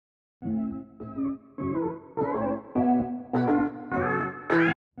Hey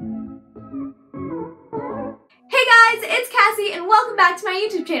guys, it's Cassie and welcome back to my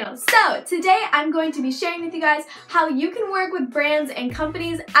YouTube channel. So today I'm going to be sharing with you guys how you can work with brands and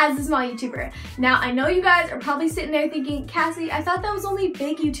companies as a small YouTuber. Now I know you guys are probably sitting there thinking, Cassie, I thought that was only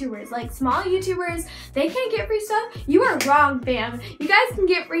big YouTubers, like small YouTubers, they can't get free stuff? You are wrong, fam. You guys can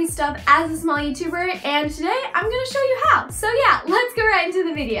get free stuff as a small YouTuber, and today I'm gonna show you how. So yeah, let's go right into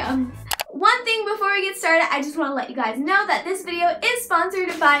the video. One thing before we get started, I just want to let you guys know that this video is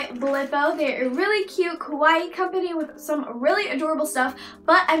sponsored by Blippo. They're a really cute, kawaii company with some really adorable stuff,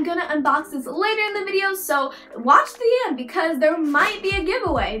 but I'm going to unbox this later in the video, so watch the end because there might be a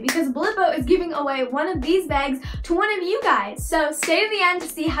giveaway because Blippo is giving away one of these bags to one of you guys. So stay to the end to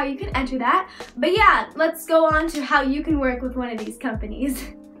see how you can enter that. But yeah, let's go on to how you can work with one of these companies.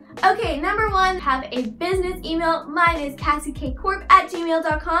 Okay, number one, have a business email. Mine is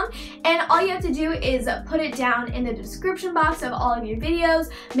kasikaycorp@gmail.com, and all you have to do is put it down in the description box of all of your videos.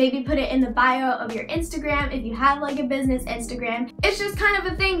 Maybe put it in the bio of your Instagram if you have like a business Instagram. It's just kind of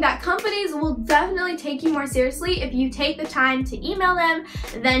a thing that companies will definitely take you more seriously if you take the time to email them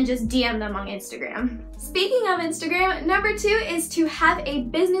than just DM them on Instagram. Speaking of Instagram, number two is to have a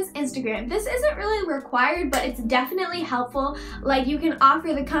business Instagram. This isn't really required, but it's definitely helpful. Like you can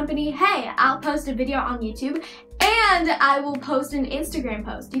offer the company, hey, I'll post a video on YouTube and I will post an Instagram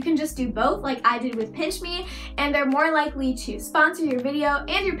post. You can just do both like I did with Pinch Me, and they're more likely to sponsor your video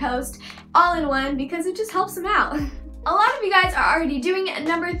and your post all in one because it just helps them out. A lot of you guys are already doing it at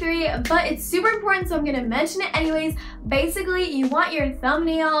number three, but it's super important, so I'm gonna mention it anyways. Basically, you want your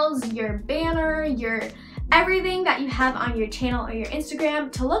thumbnails, your banner, your everything that you have on your channel or your Instagram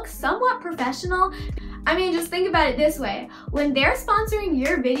to look somewhat professional. I mean, just think about it this way. When they're sponsoring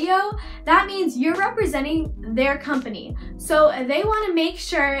your video, that means you're representing their company. So they want to make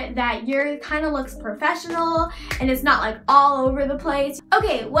sure that your kind of looks professional and it's not like all over the place.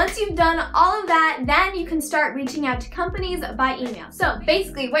 Okay, once you've done all of that, then you can start reaching out to companies by email. So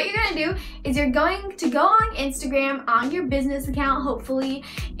basically what you're going to do is you're going to go on Instagram on your business account, hopefully,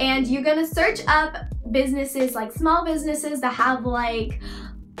 and you're going to search up businesses, like small businesses that have like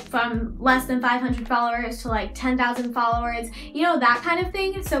from less than 500 followers to like 10,000 followers, you know, that kind of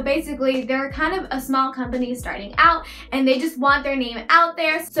thing. So basically they're kind of a small company starting out and they just want their name out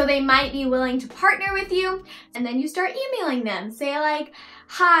there, so they might be willing to partner with you. And then you start emailing them, say like,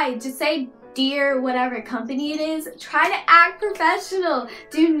 hi, just say dear whatever company it is. Try to act professional.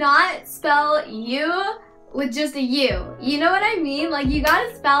 Do not spell you with just a U. You know what I mean? Like, you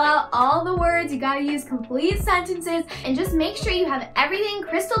gotta spell out all the words, you gotta use complete sentences, and just make sure you have everything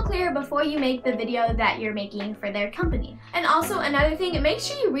crystal clear before you make the video that you're making for their company. And also another thing, make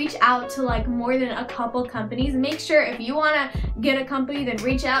sure you reach out to like more than a couple companies. Make sure if you wanna get a company, then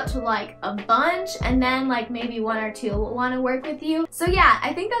reach out to like a bunch, and then like maybe one or two will wanna work with you. So yeah,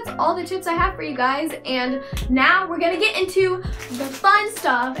 I think that's all the tips I have for you guys, and now we're gonna get into the fun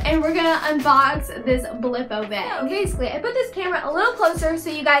stuff, and we're gonna unbox this Blippo bag. So basically, I put this camera a little closer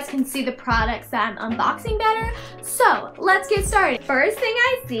so you guys can see the products that I'm unboxing better. So let's get started. First thing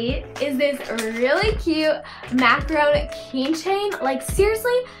I see is this really cute macaron keychain. Like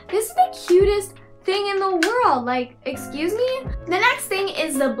seriously, this is the cutest thing in the world. Like, excuse me? The next thing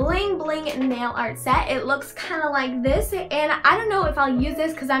is the bling bling nail art set. It looks kind of like this, and I don't know if I'll use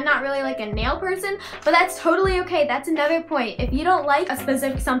this because I'm not really like a nail person, but that's totally okay. That's another point. If you don't like a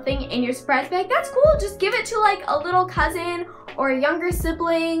specific something in your surprise bag, that's cool. Just give it to like a little cousin or a younger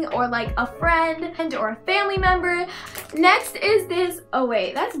sibling or like a friend or a family member. Next is this, oh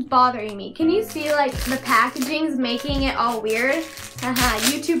wait, that's bothering me. Can you see like the packaging's making it all weird? Haha,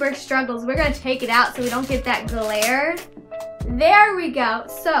 YouTuber struggles. We're gonna take it out so we don't get that glare. There we go.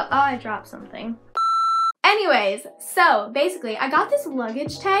 So, oh, I dropped something. Anyways, so basically I got this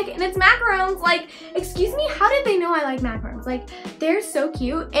luggage tag and it's macarons. Like, excuse me, how did they know I like macarons? Like, they're so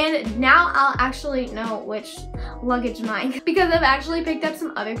cute, and now I'll actually know which luggage mine because I've actually picked up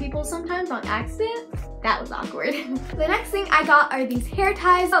some other people sometimes on accident. That was awkward. The next thing I got are these hair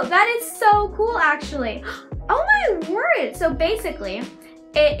ties. Oh, that is so cool actually. Oh my word. So basically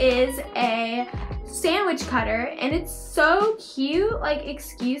it is a sandwich cutter and it's so cute. Like,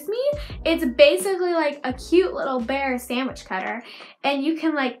 excuse me, it's basically like a cute little bear sandwich cutter, and you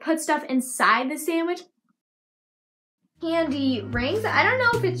can like put stuff inside the sandwich. Candy rings. I don't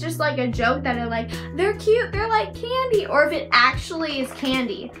know if it's just like a joke that they're cute, they're like candy, or if it actually is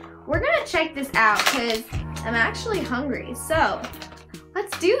candy. We're gonna check this out because I'm actually hungry, so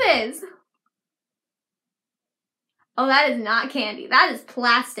let's do this. Oh, that is not candy. That is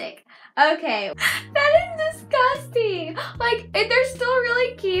plastic. Okay. That is disgusting. Like, they're still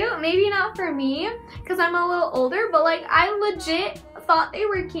really cute. Maybe not for me, because I'm a little older, but like, I legit thought they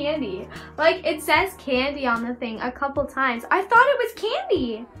were candy. Like, it says candy on the thing a couple times. I thought it was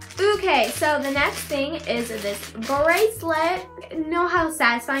candy. Okay, so the next thing is this bracelet. Know how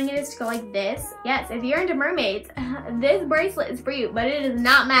satisfying it is to go like this? Yes, if you're into mermaids, this bracelet is for you, but it does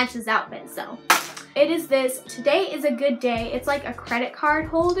not match this outfit, so. It is this, today is a good day. It's like a credit card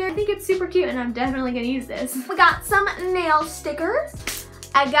holder. I think it's super cute and I'm definitely gonna use this. We got some nail stickers.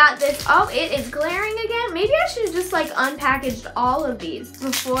 I got this, oh, it is glaring again. Maybe I should have just like unpackaged all of these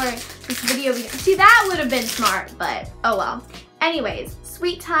before this video began. See, that would have been smart, but oh well. Anyways,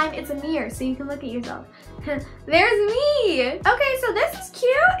 sweet time, it's a mirror so you can look at yourself. There's me! Okay, so this is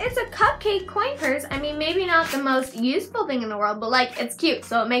cute. It's a cupcake coin purse. I mean, maybe not the most useful thing in the world, but like, it's cute,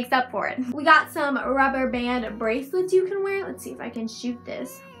 so it makes up for it. We got some rubber band bracelets you can wear. Let's see if I can shoot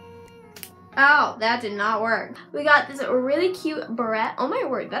this. Oh, that did not work. We got this really cute barrette. Oh my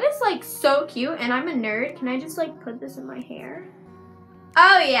word, that is like so cute, and I'm a nerd. Can I just like put this in my hair?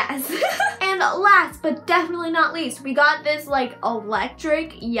 Oh yes. And last but definitely not least, we got this like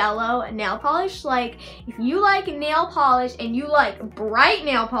electric yellow nail polish. Like, if you like nail polish and you like bright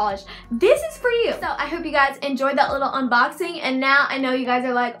nail polish, this is for you. So I hope you guys enjoyed that little unboxing, and now I know you guys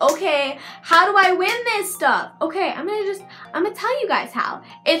are like, okay, how do I win this stuff? Okay, I'm gonna tell you guys how.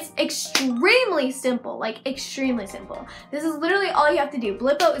 It's extremely simple, like extremely simple. This is literally all you have to do.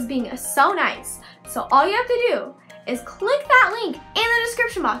 Blippo is being so nice. So all you have to do is click that link in the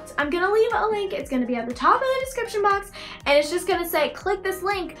description box. I'm gonna leave a link. It's gonna be at the top of the description box, and it's just gonna say click this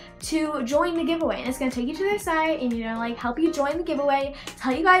link to join the giveaway, and it's gonna take you to their site and, you know, like help you join the giveaway,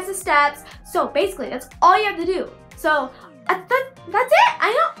 tell you guys the steps. So basically that's all you have to do. So that's it.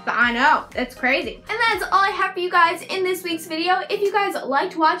 I know, it's crazy. And that's all I have for you guys in this week's video. If you guys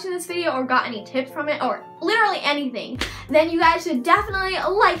liked watching this video or got any tips from it or literally anything, then you guys should definitely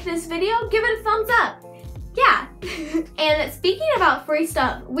like this video, give it a thumbs up. Yeah. And speaking about free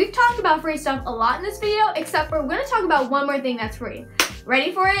stuff, we've talked about free stuff a lot in this video, except for we're gonna talk about one more thing that's free.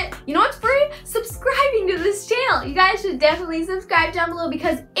 Ready for it? You know what's free? Subscribing to this channel. You guys should definitely subscribe down below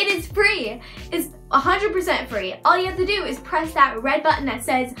because it is free. It's 100% free. All you have to do is press that red button that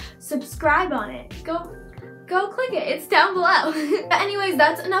says subscribe on it. Go click it, it's down below. But anyways,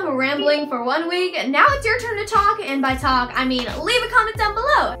 that's enough rambling for 1 week. Now it's your turn to talk, and by talk, I mean leave a comment down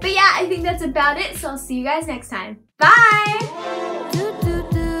below. But yeah, I think that's about it, so I'll see you guys next time. Bye!